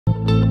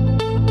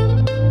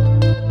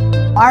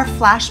Our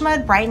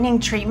FlashMud brightening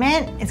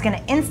treatment is going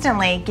to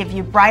instantly give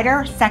you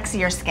brighter,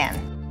 sexier skin.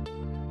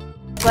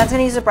 Glenn's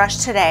going to use a brush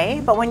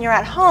today, but when you're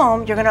at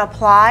home, you're going to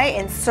apply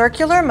in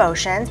circular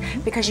motions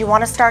because you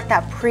want to start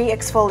that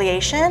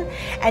pre-exfoliation,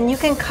 and you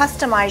can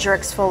customize your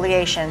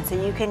exfoliation. So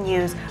you can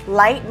use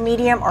light,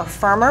 medium, or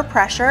firmer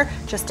pressure,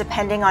 just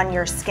depending on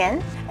your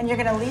skin. And you're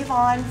going to leave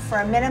on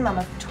for a minimum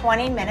of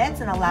 20 minutes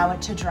and allow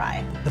it to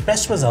dry. The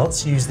best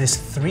results, use this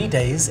 3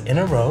 days in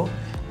a row,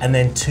 and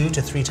then 2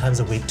 to 3 times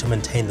a week to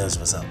maintain those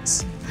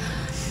results.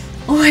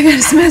 Oh my god,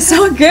 it smells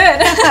so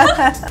good.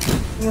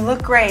 You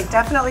look great.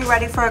 Definitely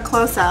ready for a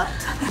close-up.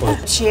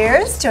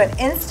 Cheers to an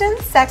instant,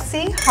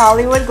 sexy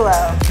Hollywood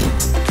glow.